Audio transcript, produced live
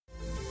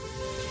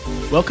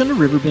Welcome to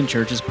Riverbend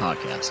Church's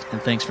podcast,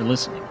 and thanks for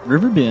listening.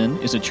 Riverbend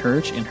is a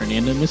church in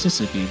Hernando,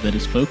 Mississippi that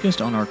is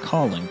focused on our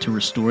calling to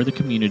restore the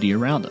community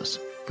around us.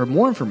 For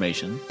more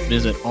information,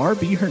 visit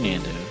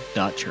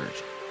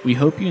rbhernando.church. We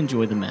hope you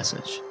enjoy the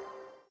message.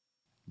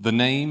 The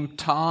name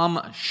Tom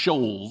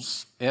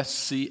Scholz,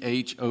 S-C-H-O-L-Z,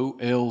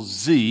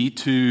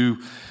 to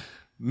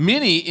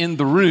many in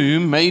the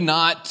room may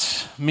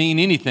not mean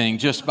anything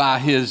just by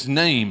his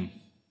name.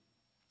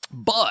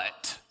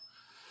 But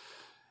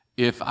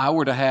if I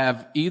were to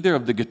have either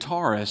of the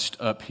guitarists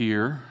up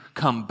here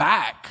come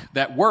back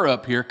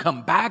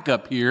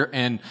up here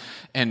and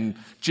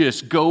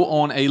just go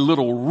on a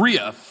little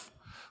riff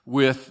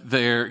with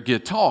their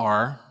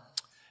guitar,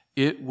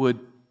 it would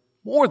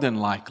more than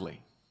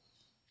likely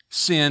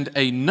send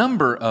a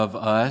number of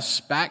us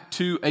back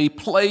to a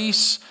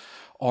place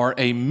or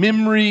a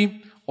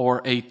memory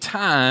or a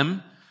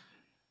time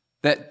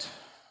that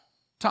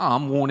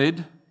Tom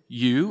wanted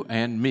you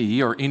and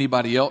me or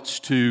anybody else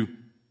to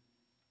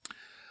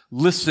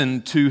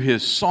listen to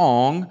his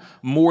song,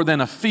 More Than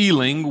a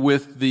Feeling,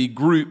 with the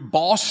group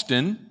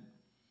Boston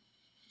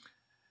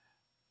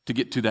to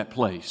get to that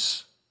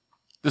place.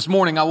 This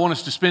morning I want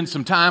us to spend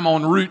some time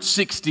on Route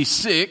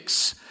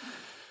 66,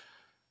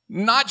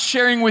 not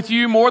sharing with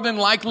you more than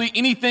likely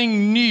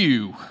anything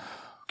new.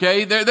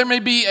 Okay, there may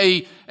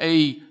be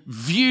a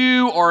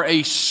view or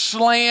a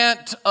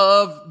slant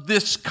of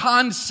this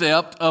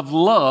concept of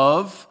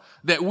love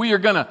that we are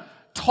going to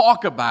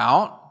talk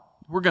about,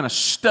 we're going to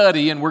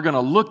study, and we're going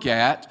to look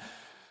at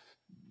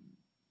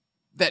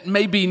that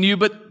may be new,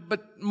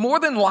 but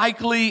more than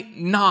likely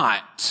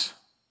not.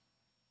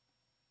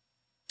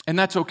 And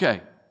that's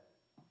okay.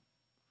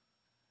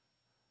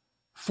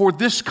 For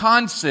this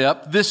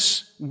concept,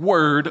 this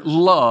word,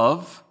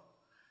 love,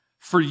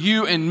 for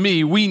you and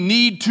me, we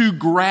need to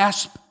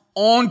grasp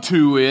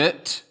onto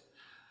it,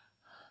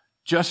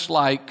 just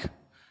like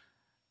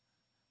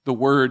the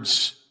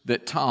words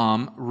that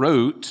Tom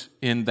wrote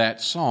in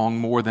that song,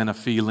 More Than a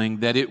Feeling,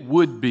 that it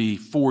would be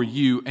for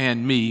you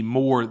and me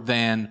more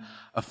than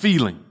a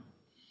feeling.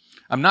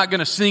 I'm not going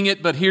to sing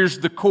it, but here's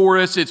the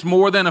chorus. It's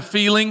more than a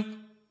feeling.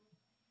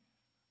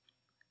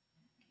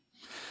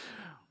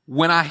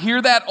 When I hear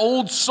that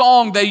old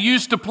song they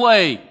used to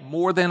play,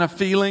 More Than a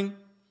Feeling,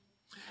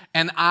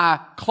 and I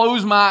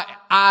close my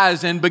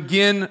eyes and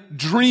begin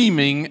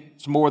dreaming,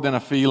 it's more than a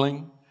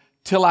feeling,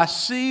 till I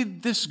see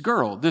this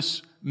girl,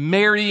 this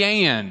Mary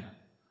Ann,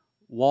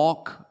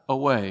 walk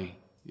away.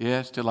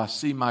 Yes, till I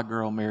see my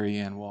girl Mary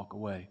Ann walk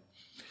away.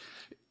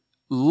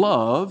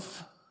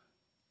 Love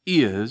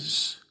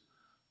is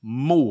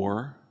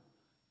more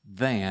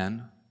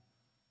than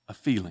a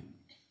feeling.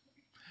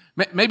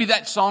 Maybe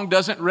that song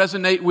doesn't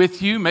resonate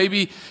with you.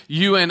 Maybe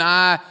you and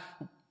I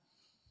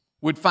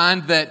would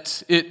find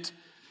that it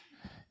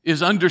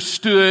is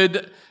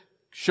understood.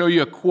 Show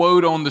you a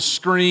quote on the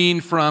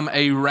screen from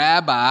a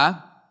Rabbi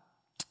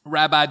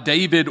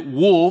David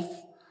Wolf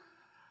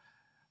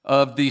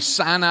of the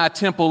Sinai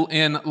Temple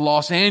in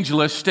Los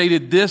Angeles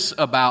stated this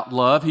about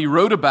love. He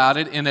wrote about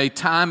it in a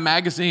Time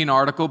magazine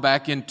article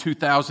back in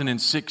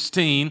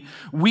 2016.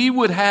 We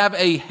would have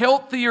a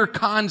healthier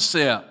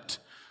concept.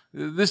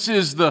 This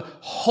is the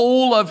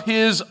whole of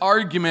his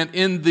argument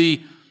in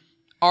the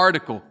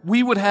article.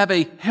 We would have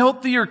a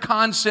healthier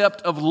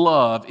concept of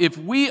love if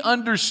we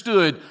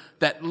understood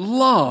that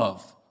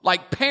love,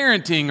 like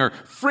parenting or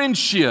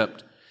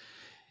friendship,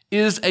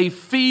 is a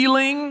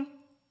feeling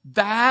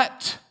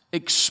that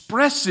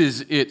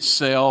expresses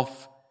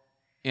itself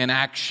in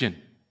action.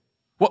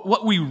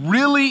 What we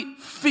really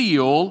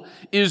feel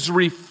is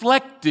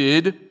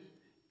reflected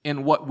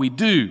in what we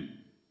do.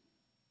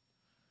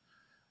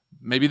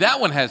 Maybe that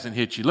one hasn't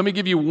hit you. Let me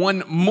give you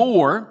one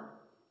more.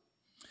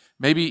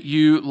 Maybe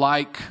you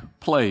like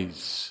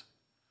plays,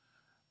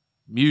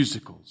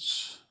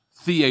 musicals,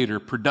 theater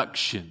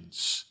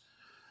productions.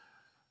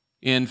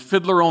 In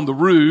Fiddler on the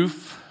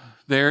Roof,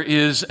 there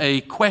is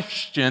a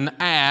question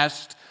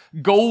asked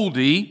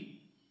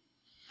Goldie,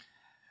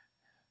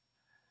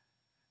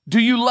 do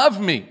you love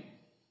me?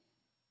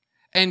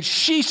 And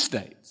she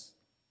states,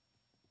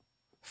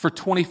 for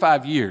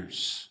 25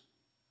 years.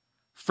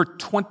 For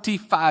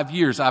 25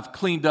 years, I've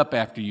cleaned up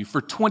after you. For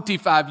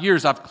 25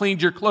 years, I've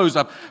cleaned your clothes.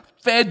 I've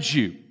fed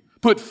you,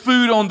 put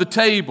food on the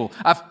table.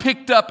 I've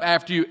picked up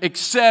after you,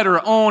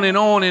 etc., on and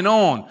on and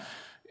on.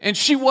 And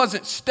she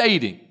wasn't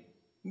stating.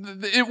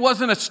 It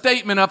wasn't a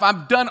statement of,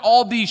 I've done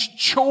all these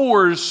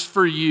chores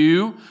for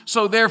you,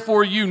 so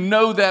therefore you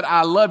know that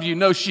I love you.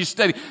 No, she's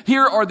stating,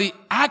 here are the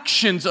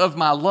actions of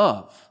my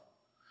love.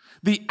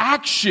 The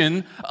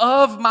action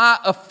of my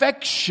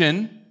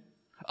affection,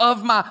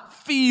 of my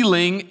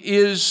feeling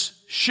is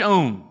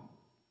shown.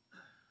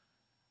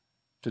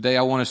 Today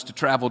I want us to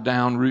travel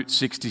down Route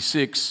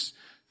 66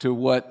 to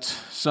what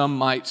some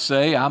might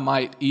say, I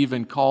might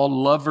even call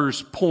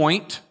Lover's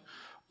Point,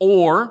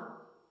 or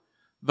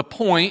the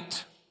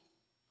point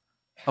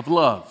of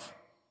love.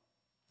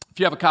 If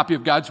you have a copy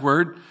of God's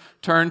Word,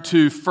 turn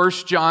to 1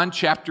 John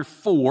chapter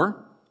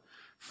 4.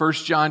 1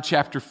 John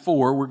chapter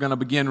 4, we're going to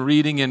begin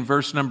reading in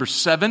verse number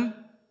 7.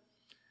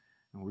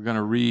 We're going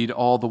to read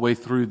all the way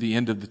through the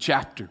end of the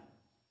chapter.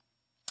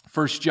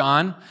 1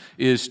 John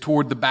is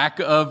toward the back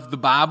of the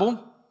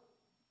Bible.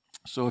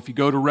 So if you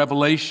go to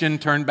Revelation,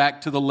 turn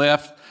back to the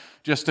left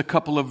just a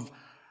couple of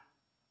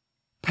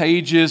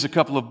pages, a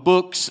couple of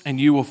books,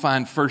 and you will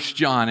find 1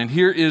 John. And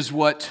here is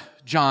what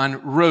John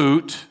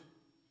wrote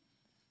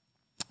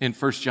in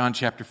 1 John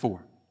chapter 4.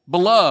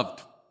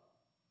 Beloved.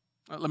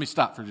 Let me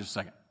stop for just a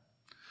second.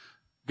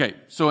 Okay,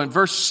 so in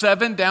verse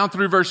 7 down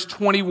through verse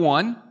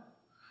 21,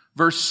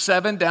 verse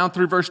 7 down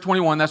through verse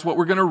 21, that's what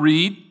we're going to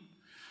read.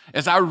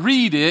 As I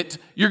read it,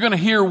 you're going to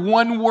hear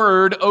one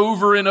word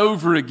over and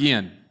over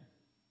again.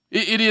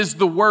 It is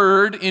the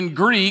word in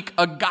Greek,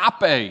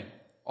 agape,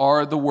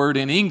 or the word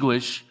in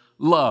English,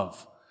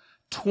 love.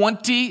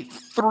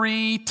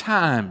 23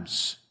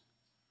 times.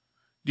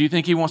 Do you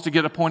think he wants to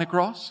get a point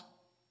across?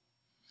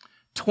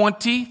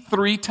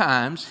 23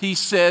 times he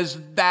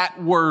says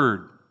that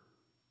word.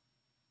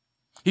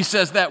 He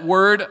says that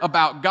word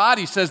about God.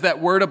 He says that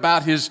word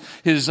about his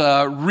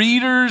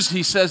readers.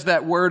 He says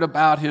that word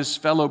about his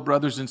fellow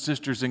brothers and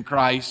sisters in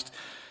Christ.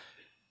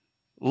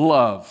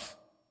 Love.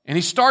 And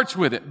he starts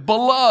with it.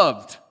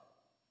 Beloved,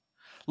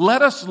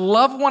 let us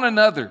love one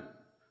another,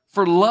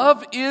 for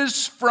love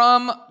is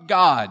from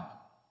God.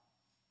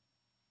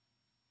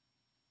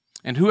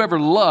 And whoever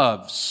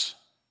loves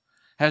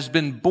has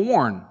been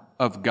born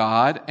of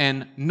God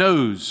and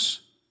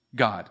knows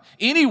God.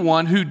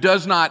 Anyone who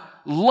does not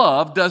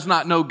love does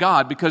not know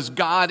God, because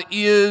God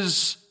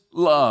is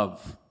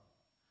love.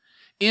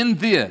 In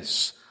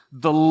this,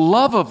 the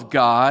love of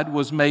God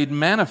was made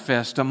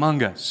manifest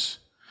among us,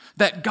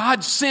 that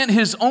God sent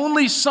His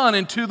only Son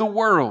into the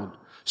world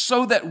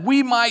so that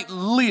we might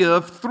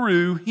live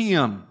through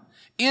Him.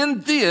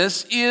 In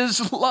this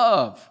is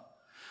love.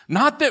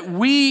 Not that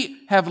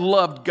we have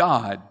loved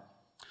God,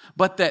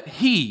 but that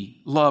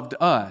He loved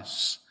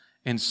us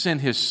and sent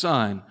His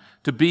Son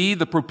to be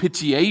the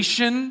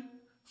propitiation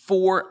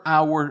for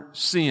our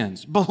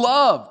sins.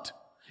 Beloved,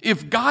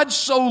 if God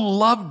so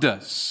loved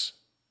us,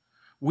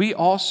 we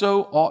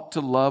also ought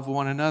to love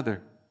one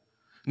another.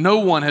 No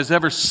one has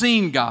ever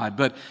seen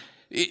God,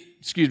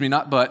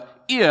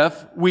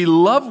 if we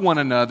love one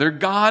another,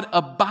 God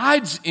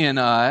abides in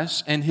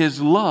us and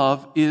His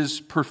love is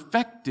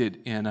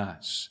perfected in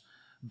us.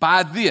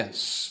 By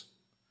this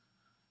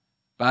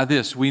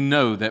we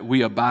know that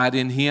we abide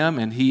in Him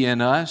and He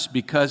in us,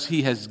 because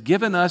He has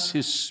given us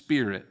His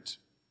Spirit.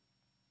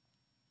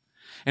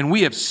 And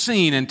we have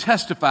seen and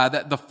testified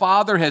that the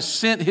Father has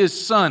sent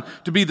His Son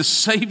to be the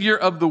Savior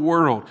of the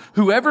world.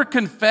 Whoever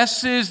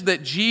confesses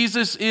that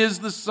Jesus is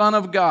the Son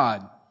of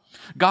God,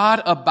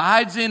 God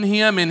abides in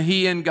Him and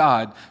He in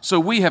God. So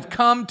we have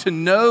come to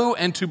know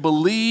and to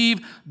believe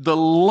the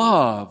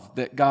love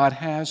that God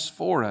has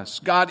for us.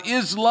 God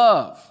is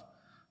love.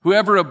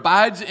 Whoever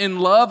abides in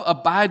love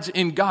abides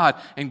in God,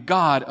 and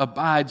God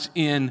abides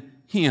in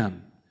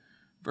him.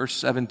 Verse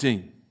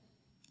 17.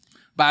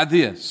 By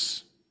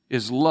this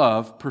is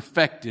love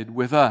perfected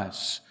with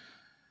us,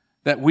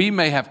 that we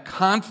may have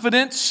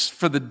confidence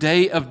for the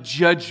day of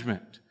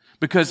judgment.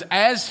 Because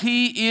as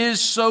He is,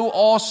 so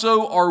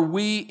also are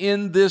we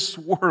in this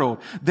world.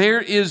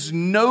 There is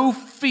no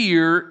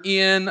fear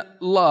in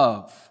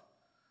love,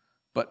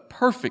 but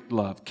perfect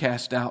love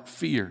casts out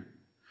fear.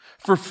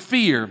 For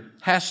fear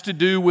has to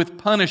do with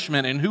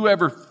punishment, and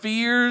whoever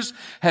fears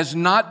has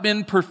not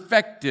been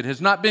perfected,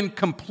 has not been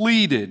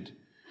completed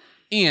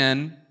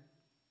in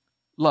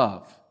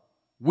love.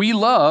 We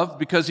love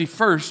because He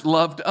first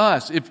loved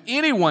us. If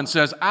anyone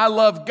says, I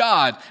love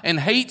God, and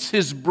hates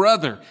his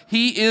brother,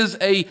 he is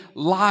a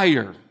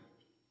liar.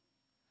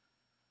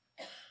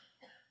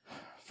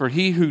 For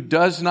he who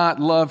does not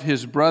love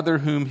his brother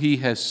whom he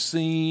has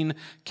seen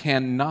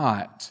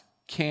cannot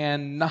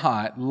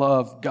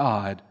love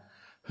God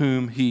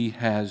whom he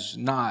has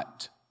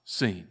not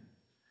seen.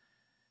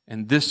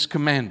 And this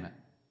commandment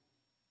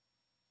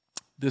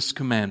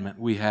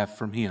we have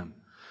from Him.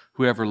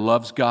 Whoever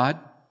loves God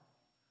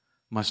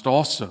must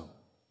also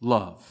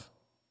love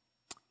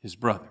his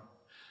brother.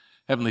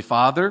 Heavenly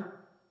Father,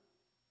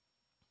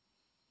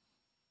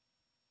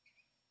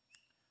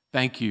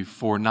 thank You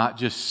for not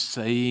just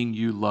saying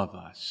You love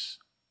us.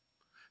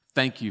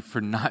 Thank You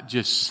for not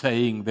just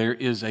saying there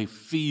is a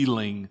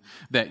feeling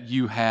that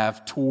You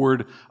have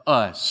toward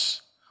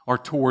us or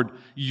toward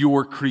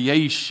Your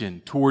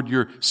creation, toward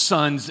Your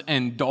sons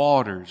and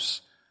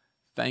daughters.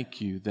 Thank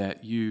You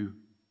that You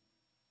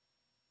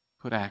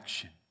put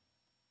action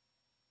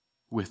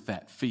with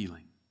that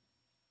feeling.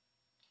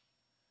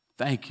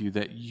 Thank You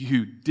that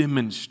You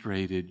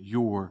demonstrated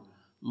Your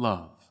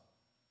love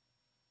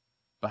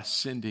by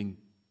sending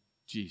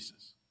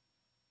Jesus.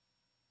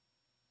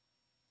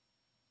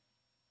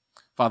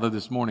 Father,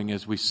 this morning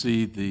as we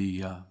see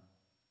the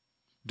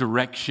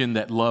direction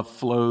that love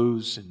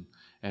flows, and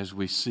as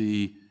we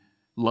see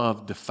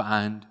love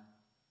defined,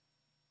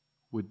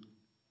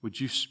 would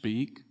You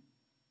speak?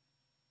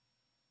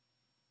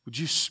 Would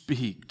You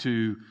speak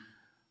to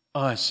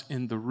us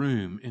in the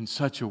room in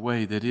such a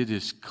way that it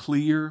is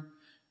clear,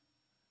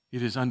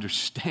 it is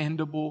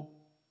understandable,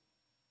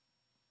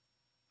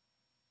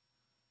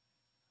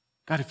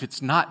 God, if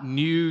it's not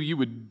new, you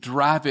would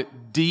drive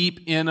it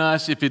deep in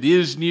us. If it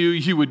is new,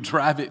 you would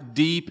drive it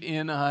deep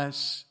in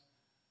us.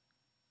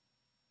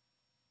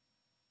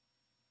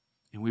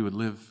 And we would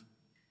live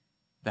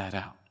that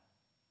out.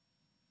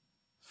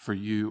 For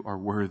you are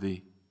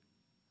worthy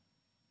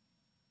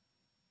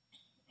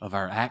of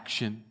our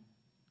action,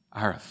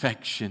 our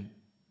affection.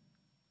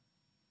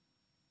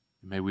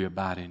 May we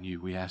abide in you.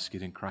 We ask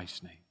it in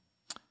Christ's name.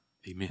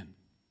 Amen.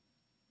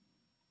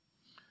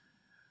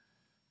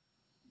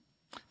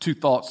 Two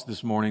thoughts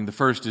this morning. The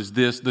first is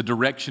this: the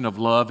direction of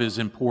love is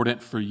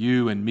important for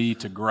you and me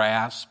to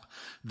grasp.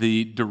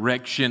 The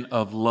direction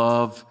of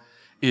love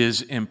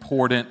is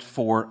important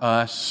for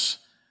us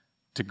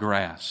to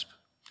grasp.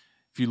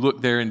 If you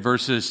look there in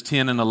verses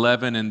 10 and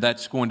 11, and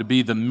that's going to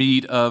be the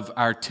meat of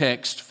our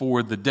text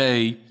for the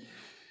day.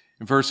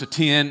 In verse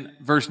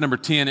number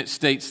 10, it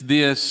states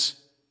this: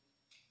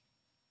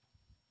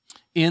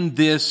 in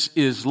this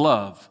is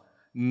love,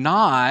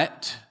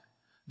 not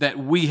that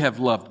we have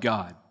loved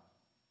God,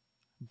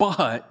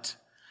 but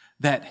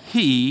that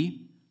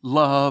He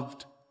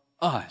loved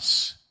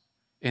us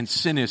and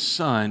sent His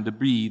Son to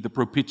be the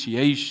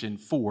propitiation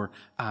for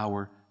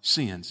our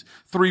sins.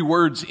 3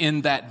 words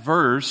in that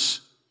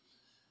verse: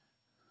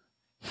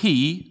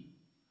 He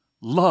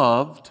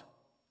loved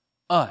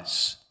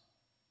us.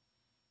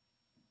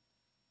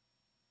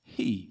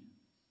 He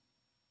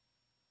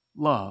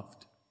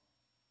loved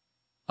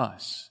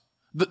us.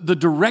 The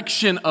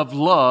direction of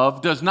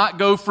love does not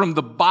go from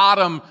the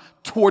bottom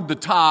toward the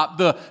top.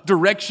 The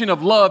direction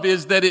of love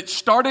is that it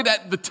started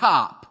at the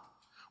top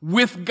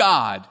with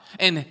God.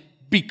 And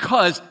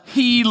because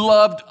He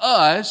loved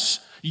us,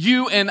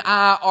 you and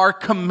I are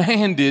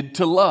commanded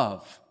to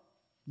love.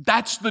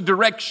 That's the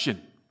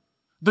direction.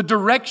 The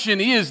direction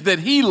is that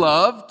He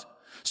loved,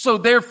 so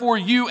therefore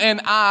you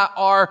and I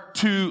are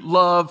to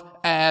love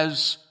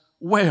as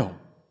well.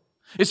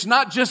 It's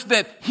not just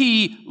that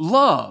He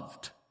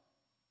loved.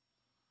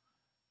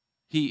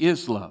 He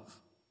is love.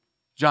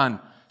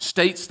 John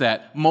states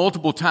that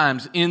multiple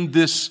times in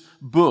this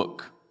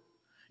book,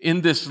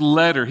 in this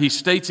letter. He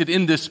states it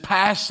in this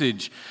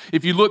passage.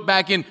 If you look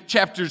back in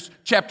chapter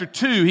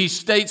 2, he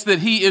states that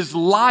He is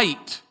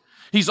light.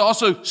 He's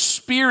also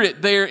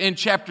Spirit there in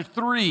chapter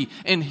 3.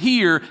 And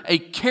here, a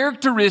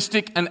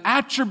characteristic, an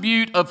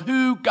attribute of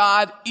who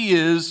God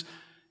is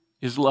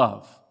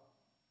love.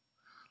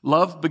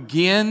 Love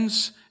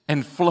begins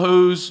and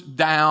flows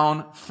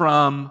down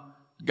from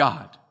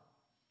God.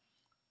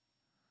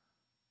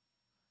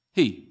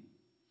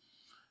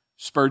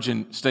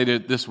 Spurgeon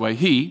stated it this way: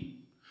 He,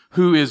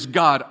 who is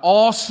God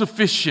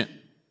all-sufficient,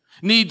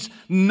 needs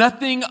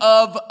nothing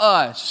of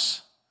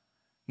us,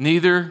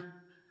 neither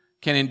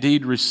can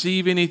indeed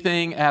receive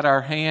anything at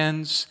our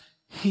hands.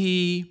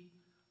 He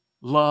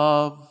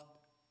loved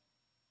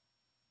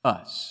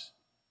us.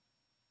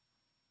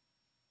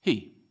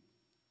 He.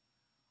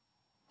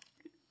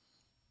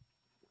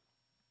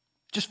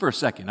 Just for a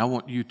second, I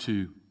want you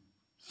to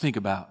think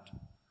about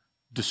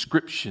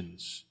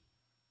descriptors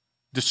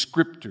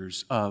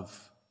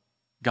of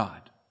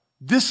God.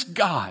 This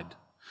God,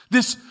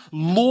 this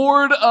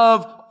Lord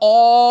of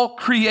all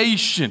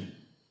creation,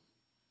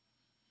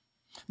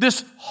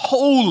 this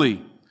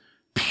holy,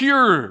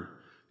 pure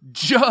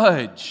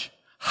judge,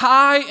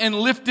 high and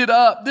lifted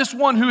up, this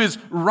one who is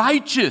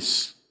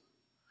righteous,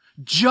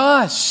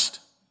 just,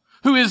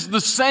 who is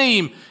the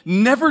same,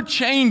 never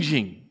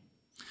changing.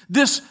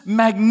 This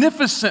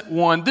magnificent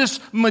one, this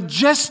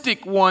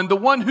majestic one, the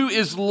one who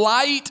is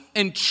light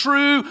and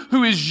true,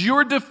 who is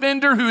your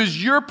defender, who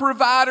is your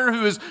provider,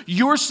 who is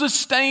your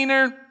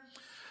sustainer,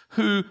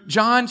 who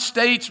John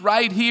states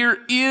right here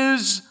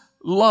is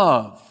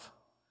love.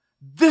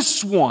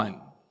 This one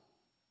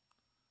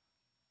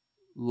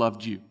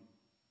loved you.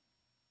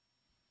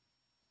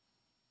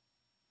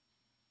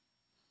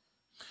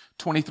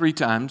 23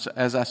 times,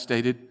 as I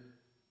stated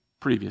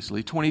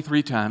previously,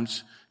 23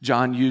 times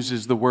John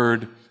uses the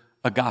word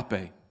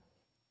agape.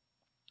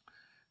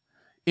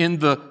 In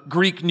the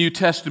Greek New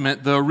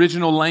Testament, the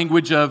original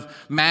language of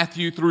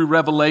Matthew through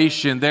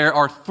Revelation, there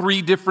are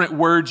 3 different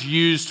words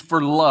used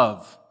for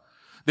love.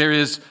 There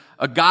is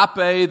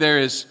agape, there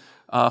is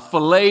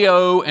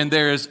phileo, and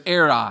there is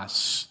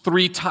eros.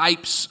 3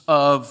 types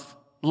of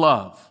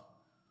love.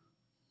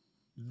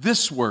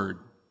 This word,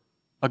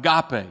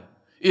 agape,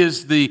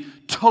 is the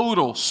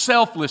total,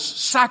 selfless,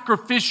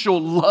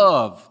 sacrificial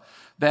love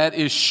that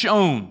is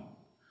shown,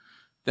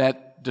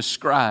 that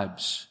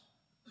describes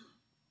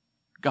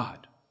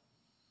God.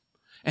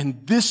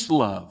 And this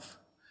love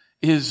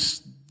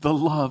is the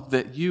love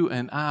that you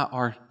and I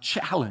are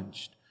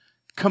challenged,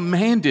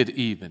 commanded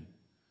even,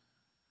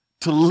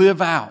 to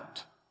live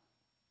out.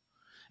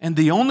 And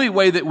the only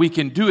way that we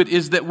can do it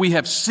is that we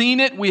have seen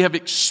it, we have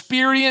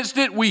experienced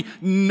it, we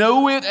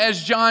know it,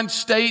 as John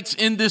states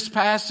in this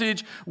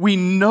passage. We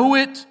know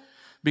it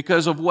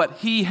because of what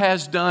He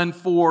has done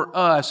for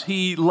us.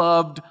 He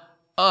loved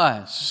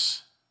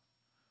us.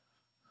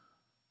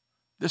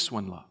 This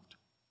one loved.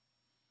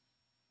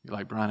 You're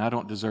like, Brian, I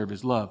don't deserve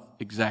His love.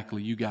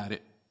 Exactly, you got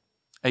it.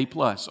 A+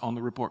 on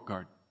the report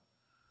card.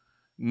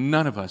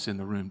 none of us in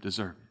the room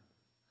deserve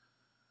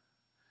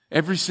it.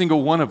 Every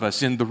single one of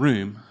us in the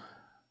room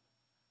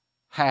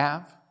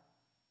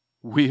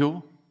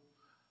will,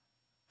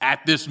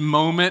 at this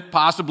moment,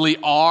 possibly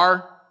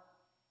are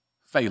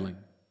failing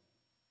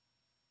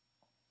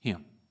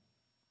Him.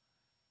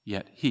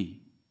 Yet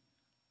He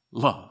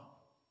loves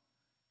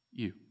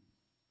you.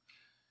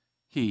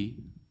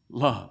 He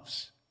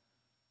loves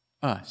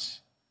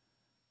us.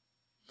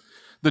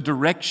 The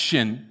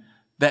direction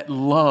that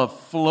love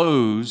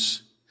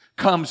flows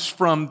comes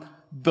from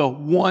the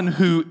one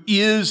who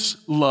is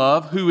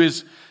love, who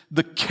is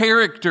the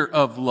character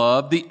of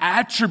love, the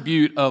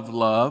attribute of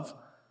love,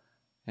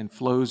 and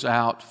flows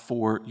out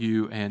for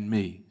you and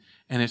me.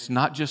 And it's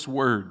not just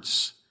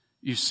words.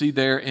 You see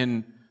there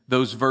in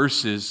those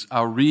verses,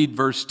 I'll read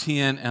verse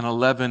 10 and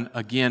 11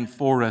 again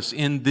for us.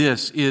 In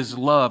this is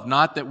love,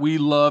 not that we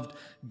loved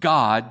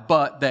God,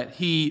 but that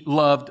He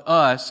loved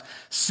us,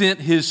 sent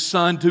His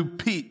Son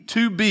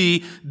to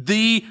be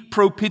the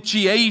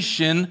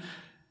propitiation.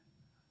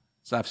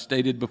 As I've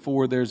stated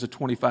before, there's a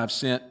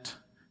 25-cent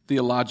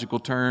theological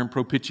term.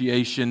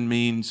 Propitiation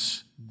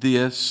means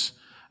this,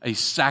 a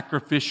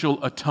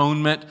sacrificial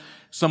atonement.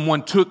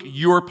 Someone took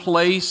your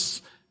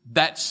place.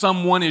 That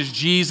someone is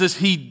Jesus.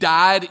 He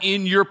died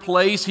in your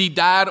place. He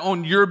died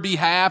on your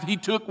behalf. He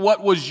took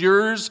what was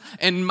yours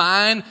and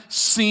mine,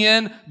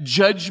 sin,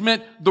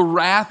 judgment, the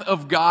wrath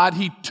of God.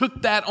 He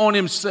took that on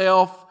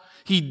Himself.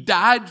 He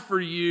died for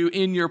you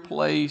in your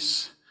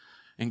place.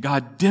 And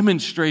God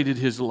demonstrated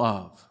His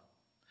love.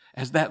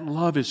 As that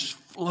love is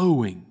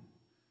flowing,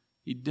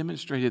 He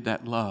demonstrated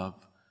that love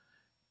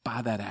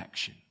by that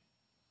action.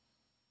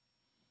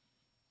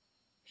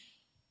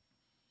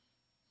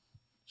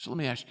 So let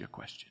me ask you a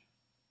question.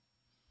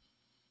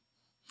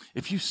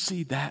 If you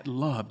see that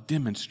love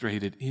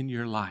demonstrated in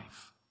your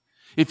life,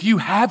 if you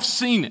have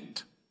seen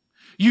it,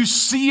 you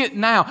see it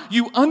now,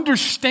 you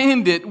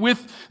understand it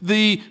with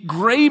the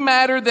gray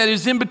matter that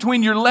is in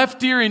between your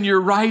left ear and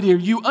your right ear,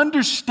 you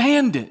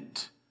understand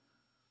it.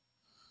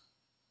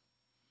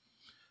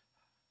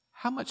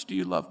 How much do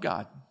you love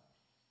God?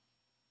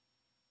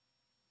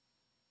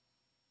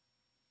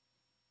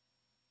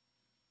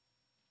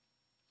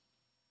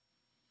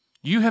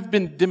 You have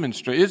been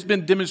demonstrated. It's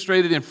been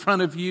demonstrated in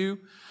front of you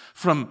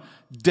from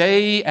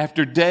day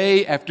after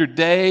day after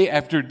day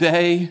after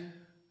day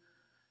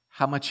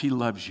how much He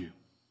loves you.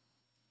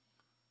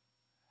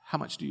 How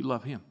much do you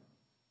love Him?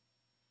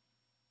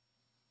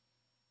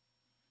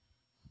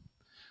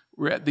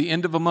 We're at the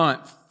end of a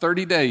month.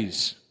 30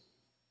 days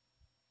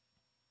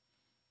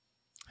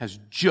has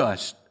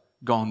just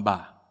gone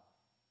by.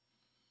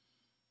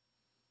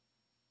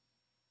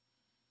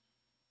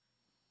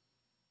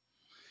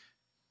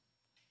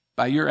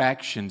 By your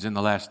actions in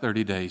the last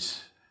 30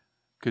 days,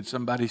 could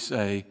somebody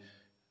say,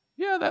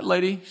 yeah, that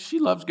lady, she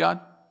loves God.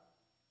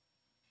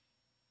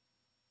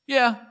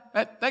 Yeah,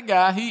 that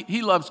guy,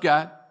 he loves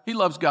God. He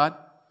loves God.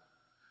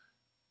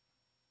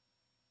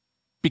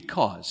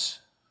 Because,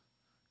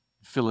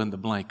 fill in the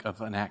blank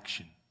of an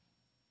action.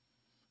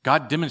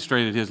 God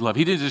demonstrated His love.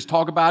 He didn't just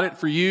talk about it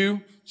for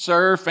you,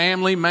 sir,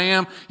 family,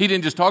 ma'am. He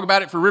didn't just talk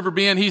about it for River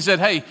Bend. He said,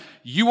 hey,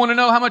 you want to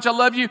know how much I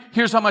love you?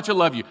 Here's how much I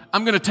love you.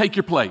 I'm going to take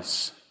your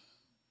place.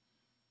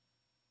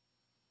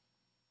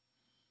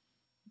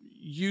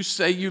 You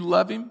say you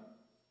love Him?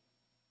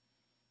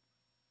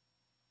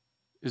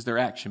 Is there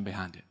action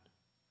behind it?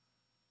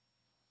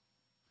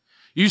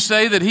 You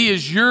say that He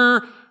is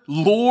your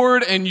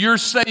Lord and your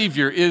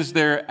Savior. Is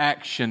there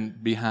action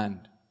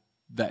behind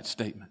that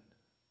statement?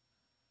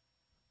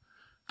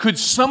 Could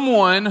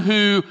someone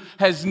who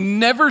has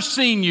never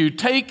seen you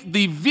take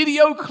the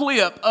video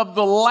clip of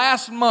the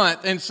last month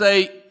and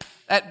say,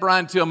 that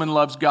Brian Tillman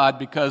loves God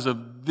because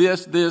of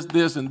this,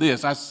 and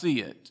this. I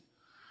see it.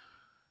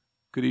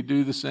 Could he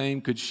do the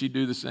same? Could she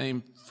do the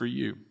same for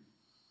you?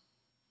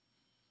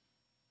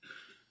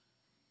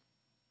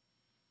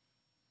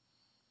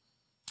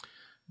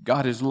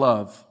 God is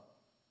love.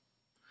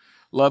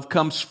 Love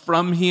comes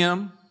from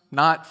Him,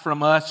 not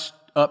from us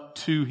up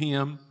to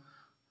Him.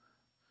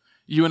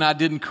 You and I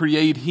didn't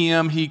create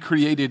Him. He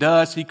created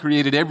us. He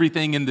created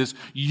everything in this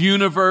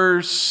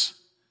universe.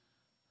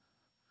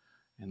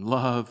 And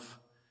love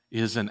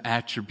is an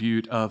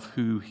attribute of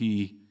who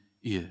He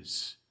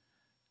is.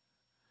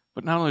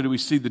 But not only do we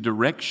see the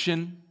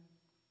direction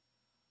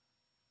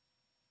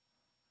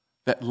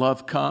that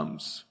love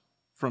comes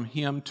from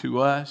Him to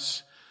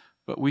us,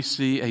 but we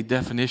see a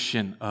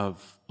definition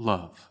of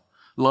love.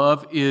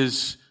 Love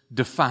is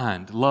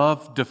defined.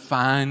 Love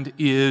defined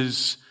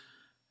is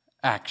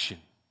action.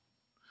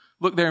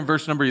 Look there in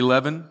verse number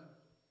 11,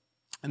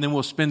 and then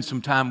we'll spend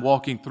some time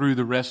walking through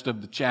the rest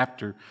of the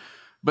chapter.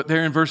 But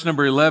there in verse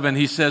number 11,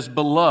 he says,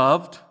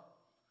 beloved,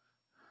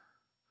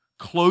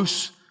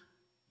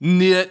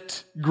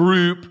 close-knit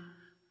group,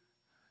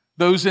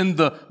 those in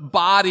the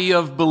body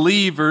of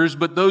believers,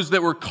 but those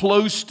that were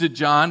close to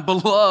John,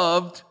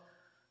 beloved,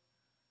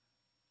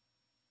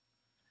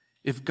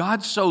 if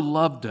God so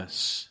loved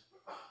us,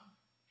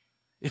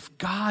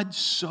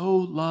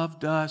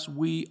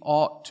 we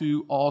ought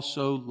to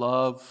also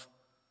love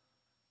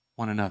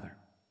one another.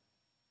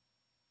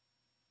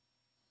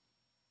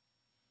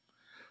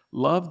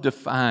 Love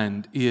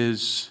defined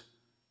is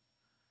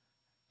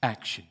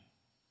action.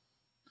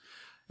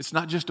 It's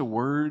not just a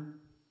word.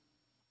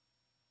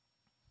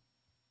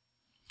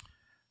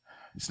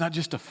 It's not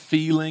just a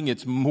feeling.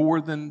 It's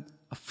more than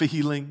a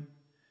feeling.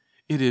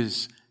 It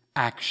is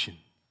action.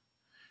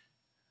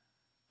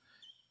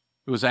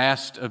 It was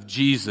asked of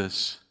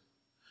Jesus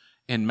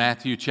in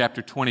Matthew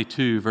chapter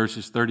 22,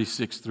 verses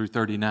 36 through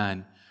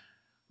 39,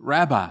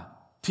 Rabbi,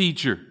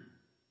 teacher,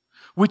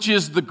 which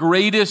is the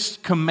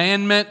greatest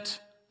commandment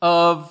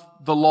of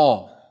the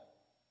law?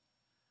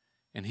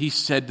 And he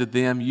said to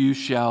them, you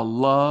shall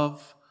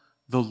love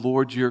the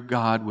Lord your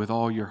God with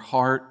all your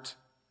heart.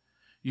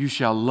 You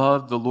shall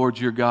love the Lord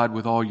your God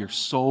with all your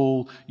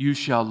soul. You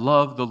shall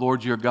love the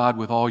Lord your God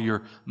with all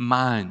your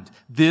mind.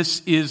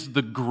 This is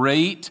the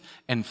great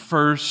and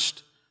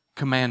first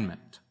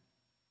commandment.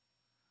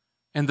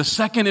 And the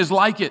second is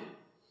like it.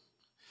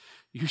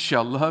 You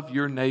shall love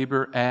your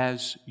neighbor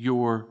as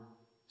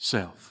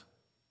yourself.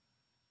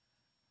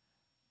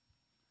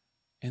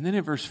 And then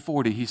in verse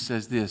 40, he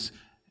says this,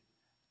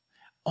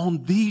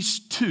 on these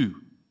two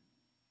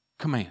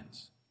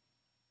commands,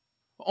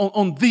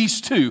 on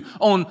these two,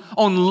 on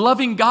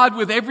loving God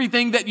with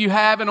everything that you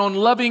have and on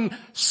loving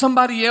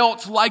somebody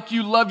else like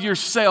you love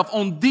yourself,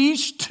 on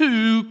these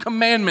two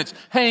commandments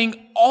hang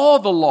all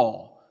the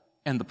law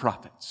and the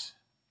prophets.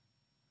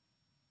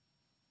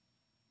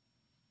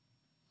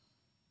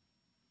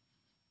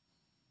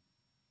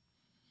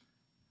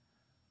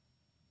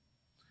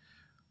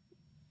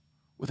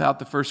 Without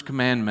the first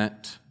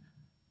commandment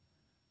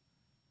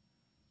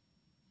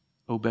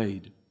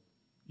obeyed,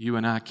 you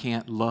and I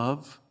can't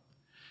love.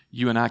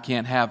 You and I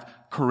can't have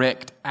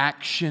correct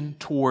action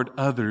toward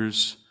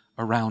others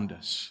around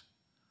us.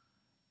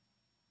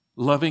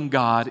 Loving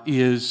God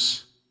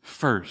is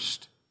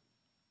first.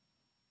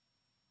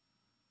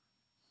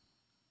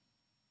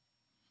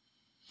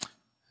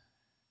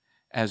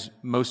 As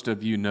most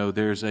of you know,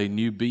 there's a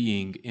new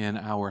being in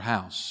our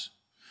house.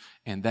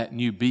 And that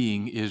new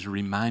being is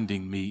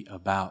reminding me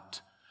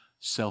about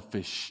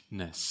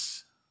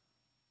selfishness.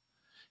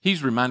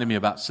 He's reminding me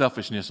about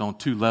selfishness on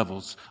two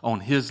levels,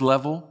 on his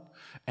level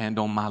and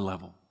on my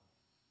level.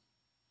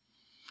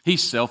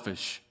 He's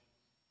selfish,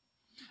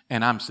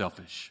 and I'm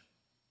selfish.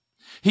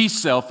 He's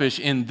selfish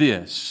in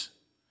this.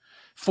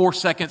 4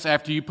 seconds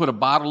after you put a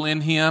bottle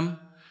in him,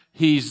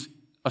 he's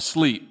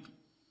asleep.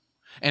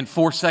 And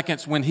 4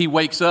 seconds when he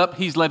wakes up,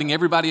 he's letting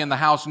everybody in the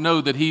house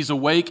know that he's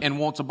awake and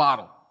wants a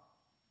bottle.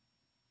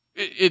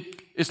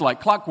 It's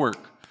like clockwork.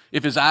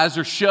 If his eyes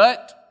are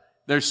shut,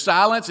 there's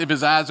silence. If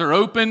his eyes are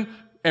open,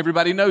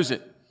 everybody knows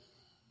it.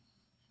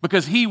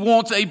 Because he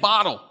wants a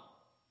bottle.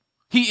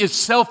 He is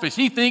selfish.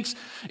 He thinks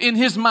in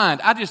his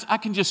mind, I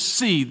can just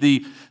see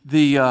the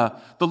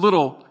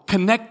little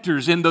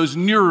connectors in those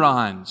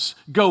neurons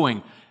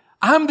going,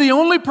 I'm the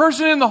only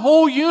person in the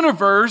whole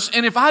universe,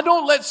 and if I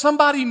don't let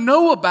somebody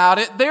know about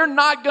it, they're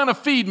not going to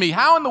feed me.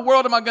 How in the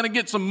world am I going to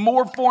get some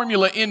more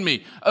formula in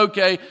me?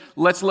 Okay,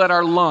 let's let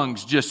our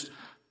lungs just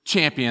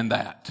champion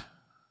that.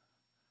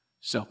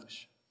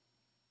 Selfish.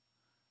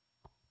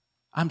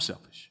 I'm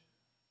selfish.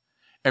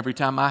 Every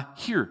time I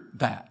hear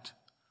that,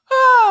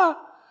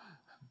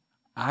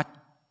 I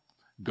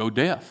go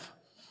deaf.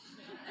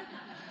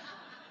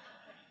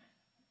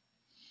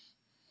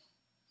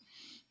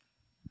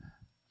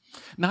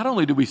 Not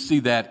only do we see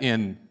that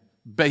in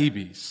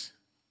babies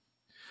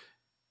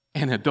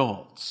and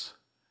adults,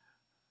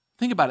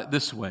 think about it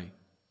this way.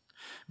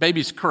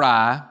 Babies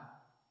cry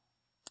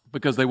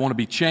because they want to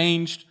be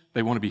changed,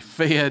 they want to be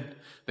fed,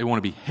 they want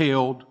to be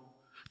held.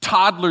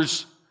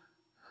 Toddlers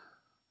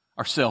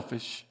are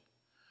selfish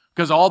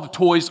because all the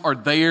toys are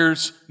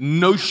theirs,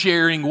 no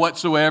sharing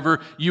whatsoever.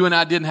 You and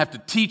I didn't have to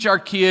teach our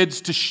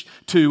kids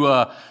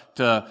to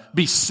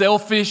be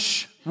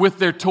selfish with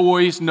their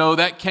toys. No,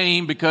 that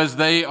came because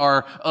they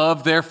are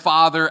of their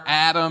father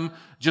Adam,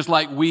 just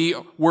like we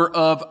were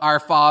of our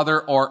father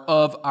or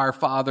of our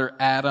father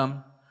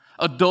Adam.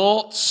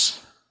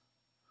 Adults,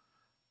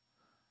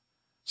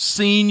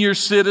 senior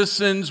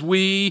citizens,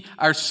 we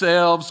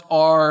ourselves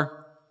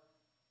are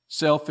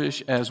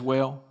selfish as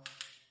well.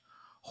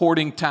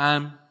 Hoarding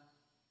time,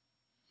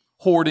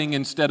 hoarding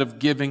instead of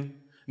giving,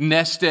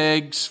 nest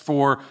eggs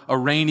for a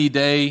rainy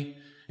day,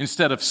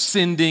 instead of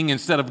sending,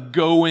 instead of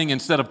going,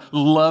 instead of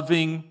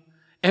loving.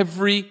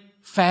 Every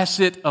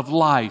facet of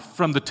life,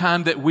 from the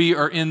time that we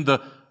are in the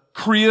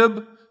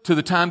crib to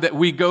the time that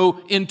we go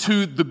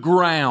into the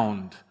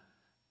ground,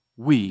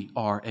 we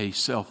are a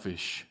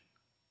selfish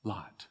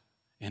lot.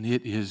 And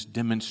it is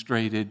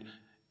demonstrated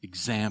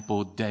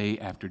example day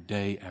after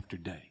day after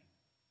day.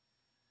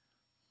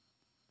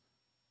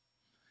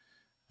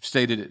 I've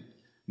stated it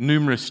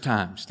numerous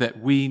times that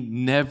we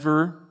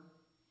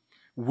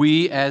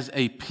as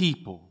a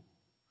people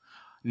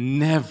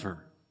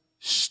never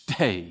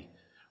stay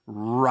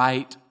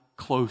right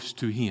close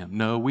to Him.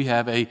 No, we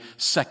have a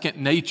second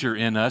nature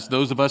in us.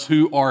 Those of us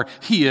who are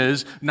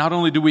His, not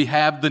only do we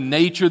have the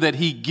nature that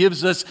He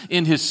gives us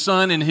in His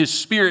Son and His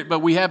Spirit, but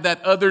we have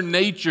that other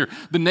nature,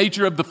 the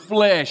nature of the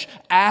flesh,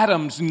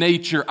 Adam's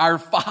nature, our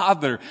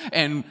father,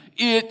 and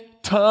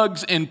it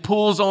tugs and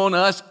pulls on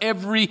us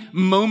every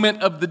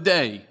moment of the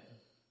day.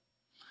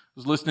 I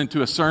was listening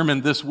to a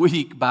sermon this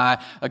week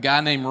by a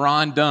guy named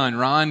Ron Dunn.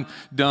 Ron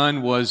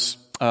Dunn was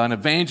an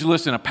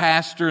evangelist and a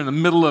pastor in the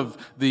middle of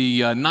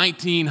the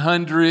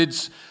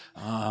 1900s.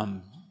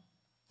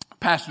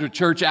 Pastored a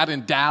church out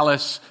in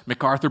Dallas,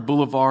 MacArthur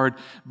Boulevard.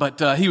 But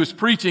he was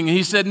preaching and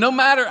he said, no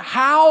matter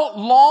how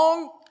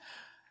long,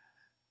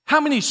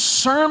 how many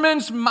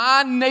sermons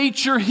my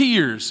nature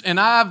hears, and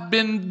I've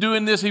been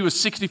doing this, he was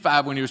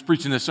 65 when he was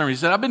preaching this sermon. He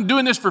said, I've been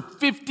doing this for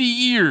 50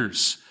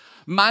 years.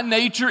 My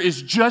nature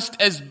is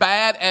just as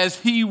bad as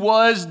he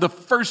was the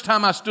first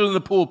time I stood in the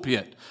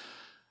pulpit.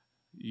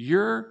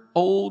 Your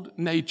old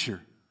nature,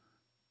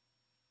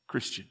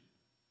 Christian,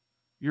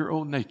 your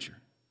old nature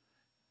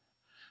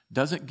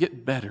doesn't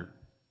get better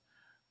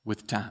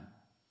with time.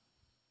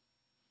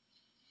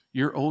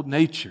 Your old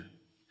nature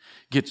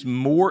gets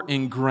more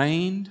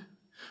ingrained,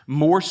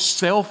 more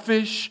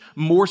selfish,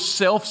 more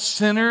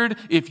self-centered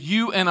if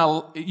you and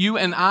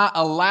I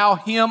allow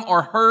him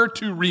or her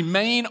to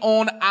remain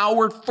on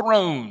our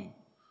throne.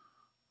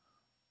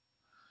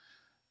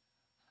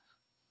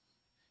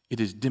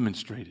 It is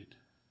demonstrated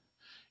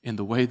in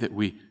the way that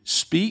we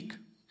speak,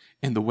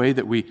 in the way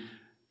that we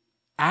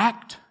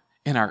act,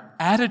 in our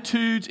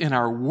attitudes, in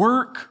our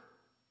work.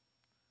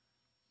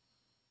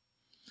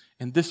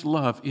 And this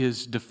love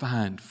is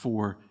defined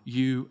for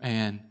you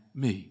and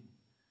me.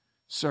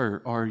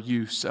 Sir, are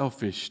you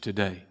selfish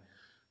today?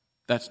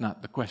 That's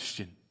not the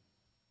question.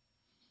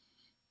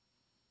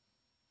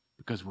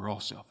 Because we're all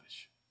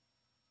selfish.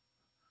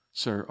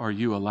 Sir, are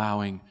you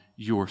allowing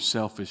your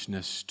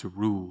selfishness to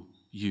rule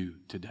you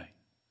today?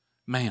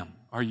 Ma'am,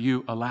 are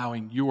you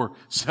allowing your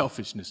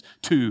selfishness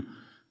to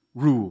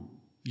rule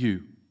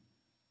you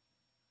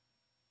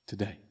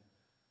today?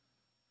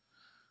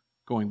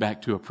 Going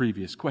back to a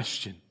previous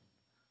question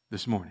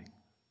this morning.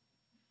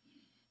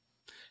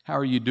 How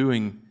are you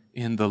doing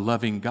in the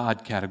loving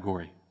God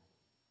category?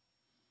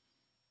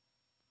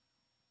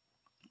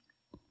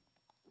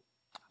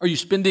 Are you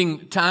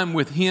spending time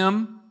with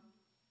Him?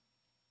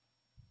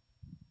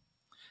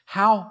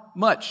 How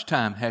much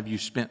time have you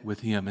spent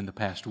with Him in the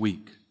past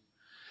week?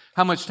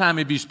 How much time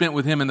have you spent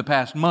with Him in the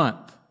past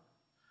month?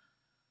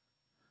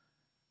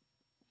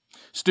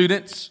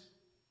 Students,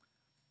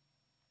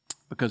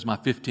 because my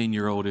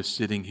 15-year-old is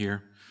sitting here,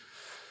 are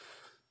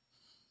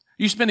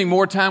you spending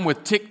more time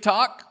with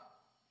TikTok?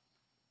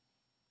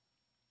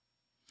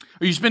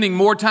 Are you spending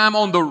more time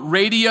on the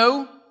radio?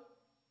 Are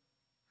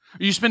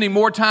you spending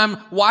more time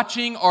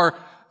watching or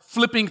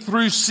flipping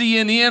through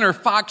CNN or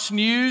Fox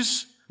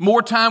News?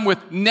 More time with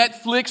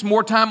Netflix,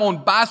 more time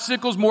on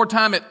bicycles, more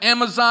time at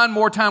Amazon,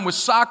 more time with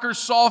soccer,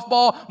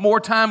 softball, more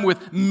time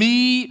with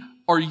me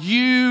or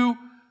you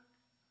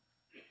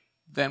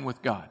than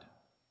with God.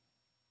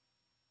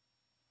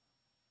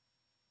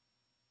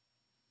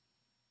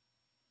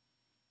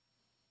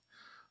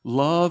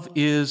 Love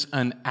is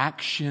an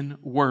action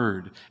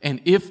word.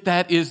 And if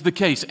that is the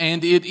case,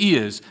 and it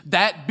is,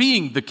 that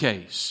being the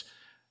case,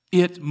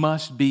 it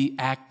must be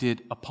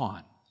acted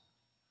upon.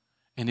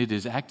 And it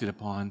is acted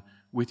upon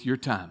with your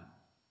time.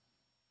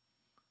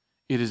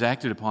 It is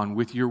acted upon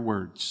with your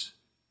words.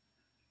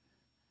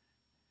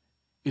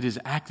 It is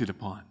acted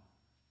upon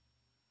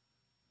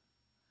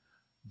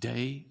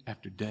day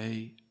after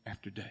day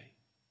after day.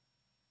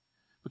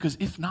 Because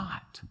if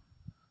not,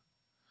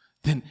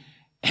 then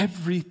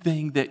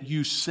everything that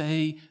you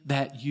say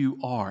that you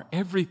are,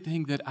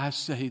 everything that I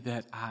say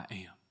that I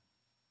am,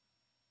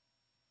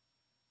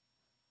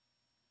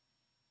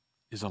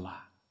 is a lie.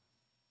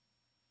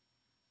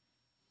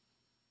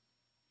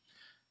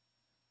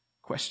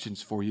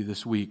 Questions for you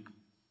this week.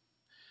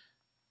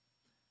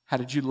 How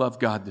did you love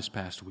God this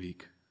past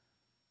week?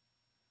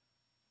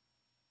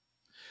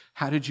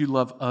 How did you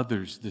love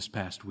others this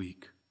past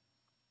week?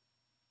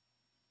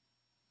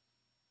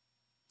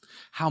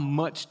 How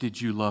much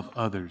did you love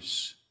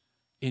others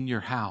in your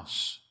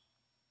house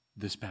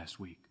this past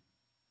week?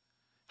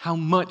 How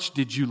much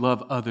did you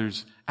love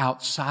others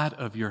outside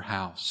of your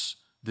house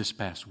this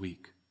past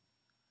week?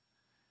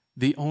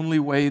 The only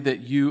way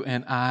that you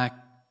and I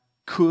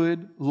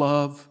could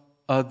love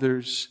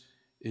others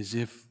is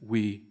if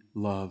we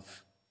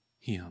love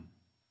Him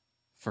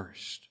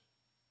first.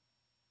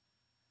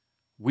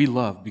 We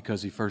love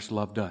because He first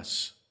loved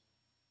us.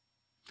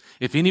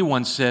 If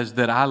anyone says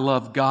that I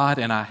love God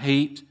and I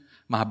hate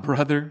my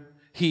brother,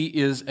 he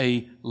is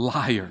a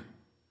liar.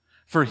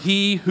 For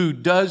he who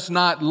does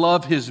not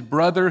love his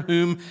brother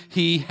whom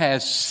he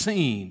has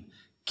seen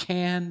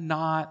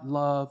cannot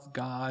love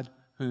God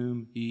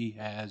whom he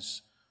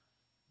has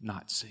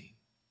not seen.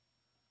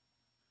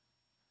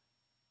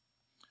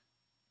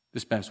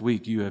 This past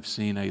week, you have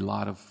seen a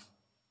lot of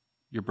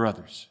your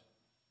brothers.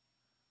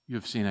 You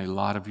have seen a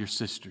lot of your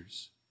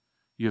sisters.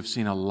 You have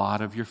seen a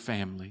lot of your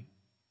family.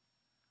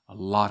 a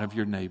lot of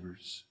your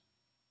neighbors.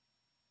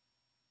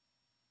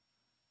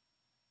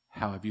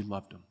 How have you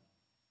loved them?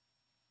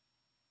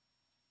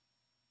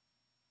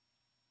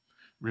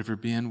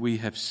 Riverbend, we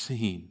have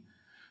seen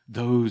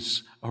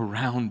those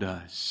around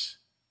us.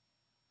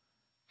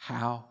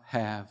 How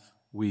have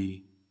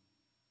we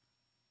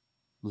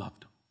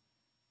loved them?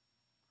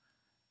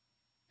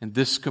 And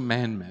this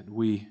commandment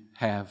we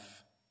have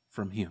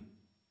from Him.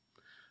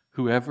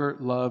 Whoever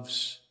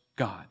loves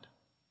God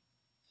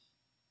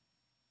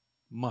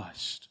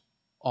must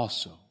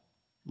also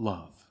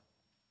love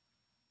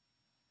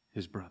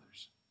his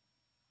brothers.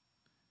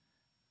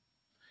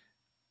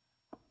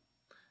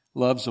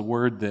 Love's a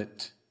word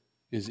that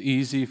is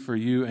easy for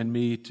you and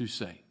me to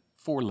say.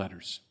 4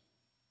 letters.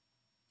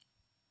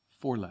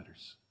 4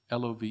 letters.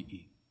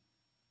 L-O-V-E.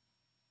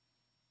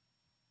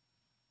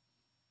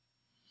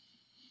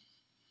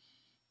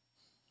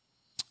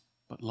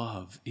 But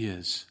love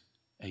is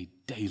a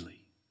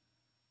daily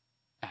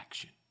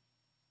action.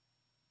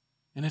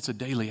 And it's a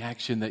daily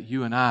action that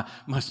you and I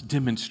must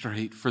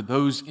demonstrate for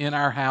those in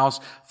our house,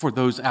 for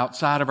those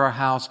outside of our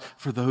house,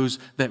 for those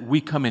that we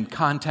come in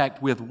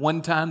contact with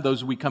one time,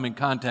 those we come in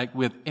contact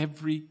with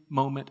every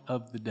moment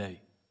of the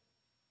day.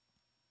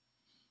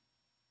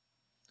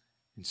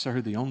 And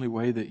sir, the only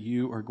way that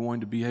you are going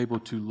to be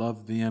able to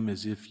love them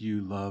is if you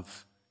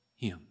love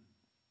Him.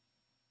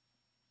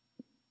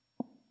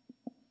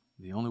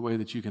 The only way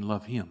that you can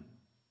love Him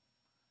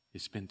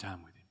is spend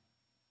time with Him.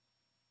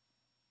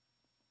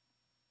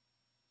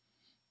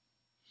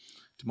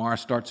 Tomorrow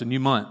starts a new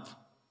month.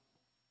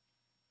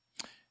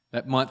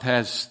 That month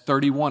has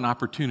 31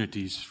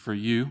 opportunities for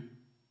you,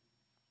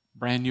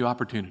 brand new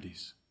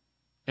opportunities.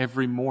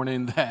 Every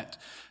morning that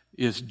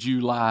is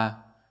July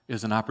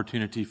is an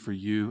opportunity for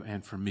you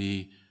and for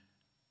me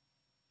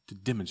to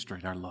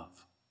demonstrate our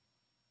love.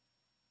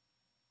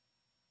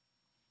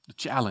 The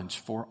challenge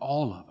for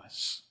all of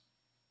us,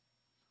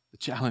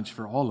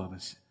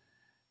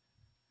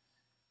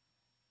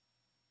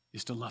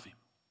 is to love Him.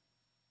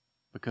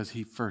 Because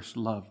He first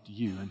loved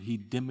you, and He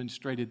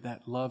demonstrated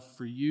that love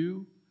for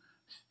you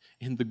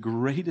in the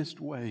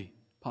greatest way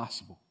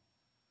possible.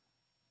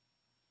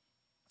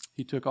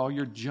 He took all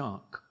your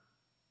junk,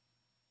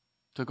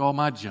 took all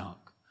my junk,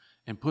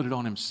 and put it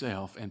on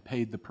Himself and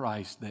paid the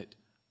price that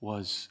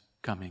was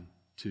coming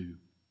to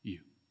you.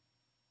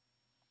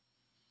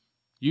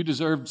 You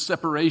deserved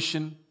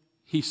separation.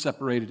 He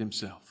separated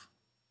Himself.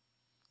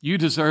 You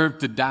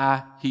deserved to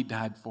die. He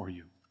died for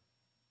you,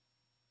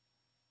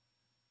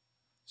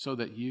 so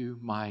that you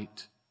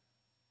might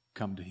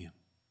come to Him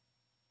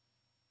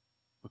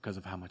because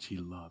of how much He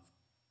loved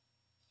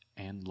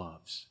and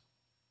loves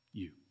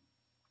you.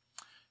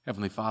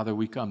 Heavenly Father,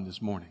 we come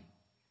this morning.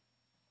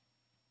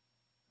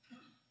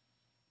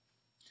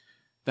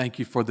 Thank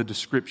You for the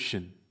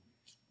description.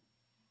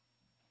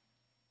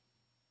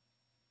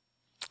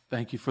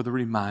 Thank You for the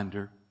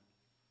reminder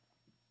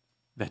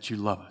that You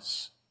love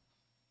us.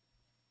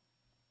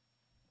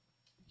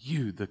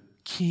 You, the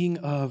King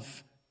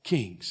of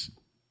Kings,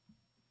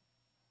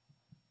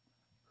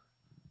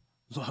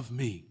 love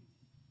me,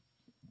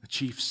 a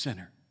chief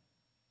sinner.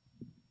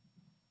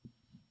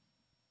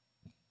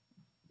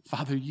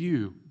 Father,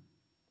 You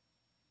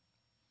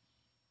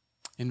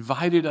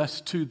invited us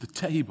to the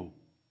table,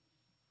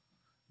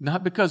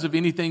 not because of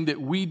anything that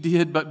we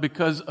did, but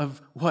because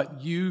of what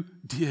You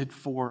did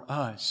for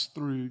us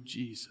through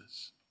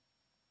Jesus.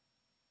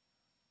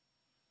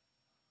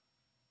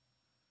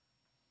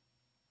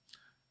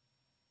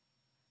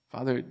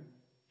 Father, it'd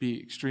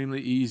be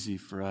extremely easy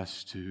for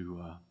us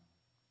to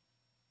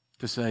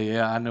say,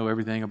 yeah, I know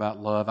everything about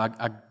love.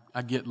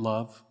 I get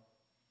love.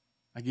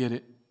 I get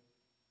it.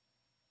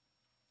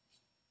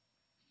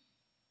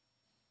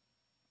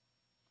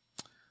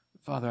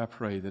 Father, I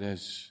pray that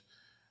as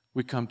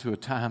we come to a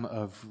time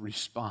of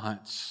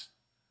response,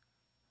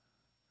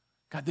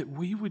 God, that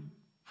we would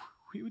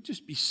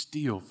just be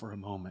still for a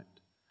moment.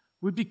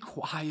 We'd be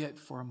quiet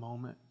for a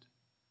moment.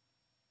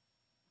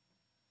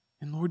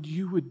 And Lord,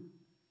 You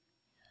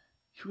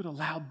would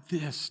allow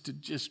this to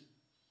just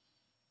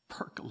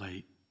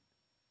percolate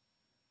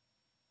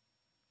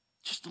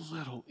just a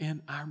little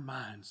in our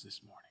minds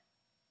this morning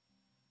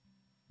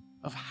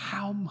of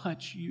how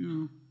much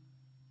You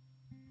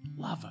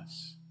love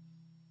us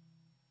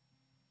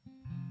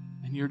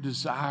and Your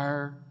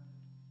desire,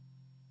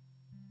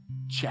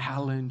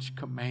 challenge,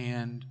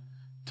 command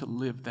to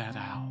live that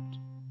out.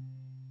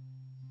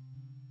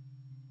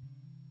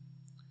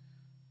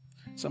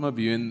 Some of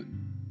you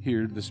in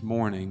here this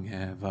morning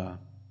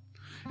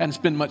hadn't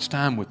spent much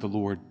time with the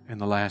Lord in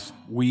the last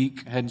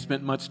week, hadn't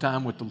spent much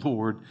time with the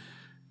Lord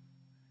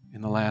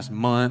in the last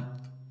month.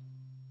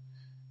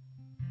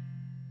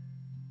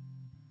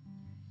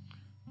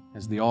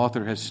 As the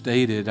author has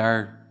stated,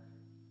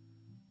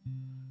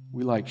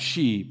 we like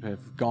sheep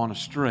have gone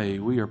astray.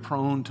 We are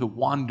prone to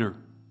wander.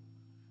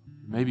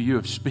 Maybe you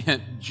have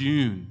spent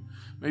June,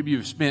 maybe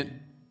you've spent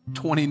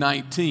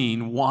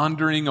 2019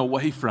 wandering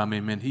away from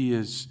Him, and He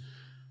is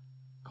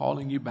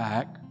calling you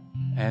back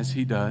as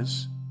He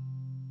does.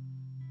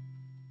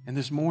 And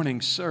this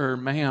morning, sir,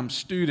 ma'am,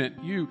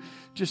 student, you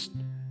just,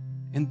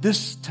 in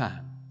this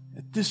time,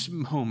 at this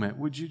moment,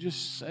 would you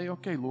just say,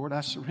 okay, Lord,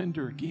 I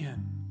surrender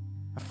again,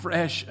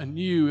 afresh,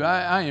 anew.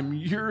 I am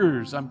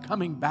yours. I'm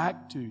coming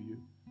back to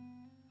you.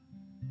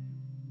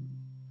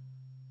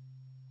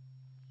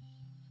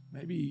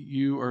 Maybe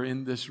you are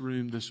in this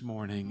room this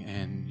morning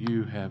and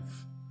you have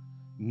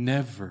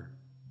never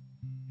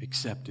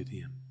accepted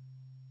Him.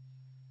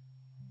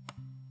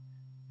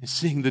 And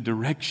seeing the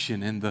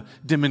direction and the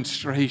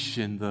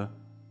demonstration, the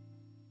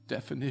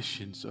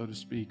definition, so to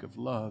speak, of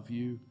love,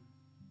 you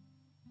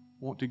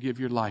want to give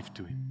your life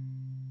to Him.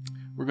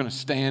 We're going to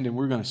stand and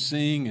we're going to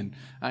sing, and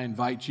I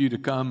invite you to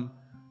come.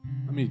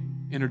 Let me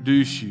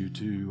introduce you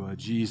to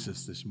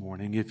Jesus this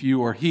morning. If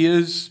you are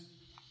His,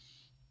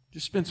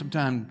 just spend some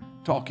time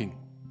talking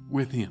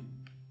with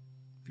Him.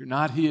 If you're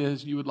not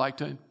His, you would like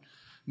to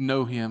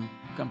know Him,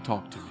 come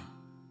talk to me.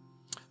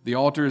 The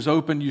altar is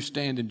open. You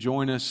stand and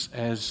join us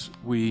as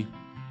we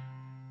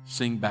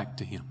sing back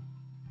to Him.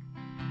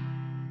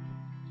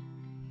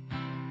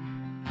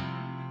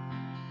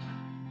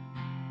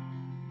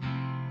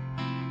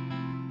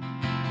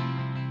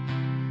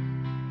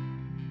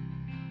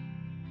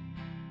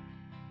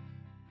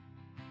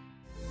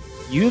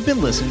 You have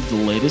been listening to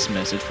the latest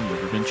message from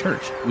Riverbend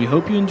Church. We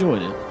hope you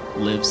enjoyed it.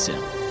 Live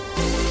Sin.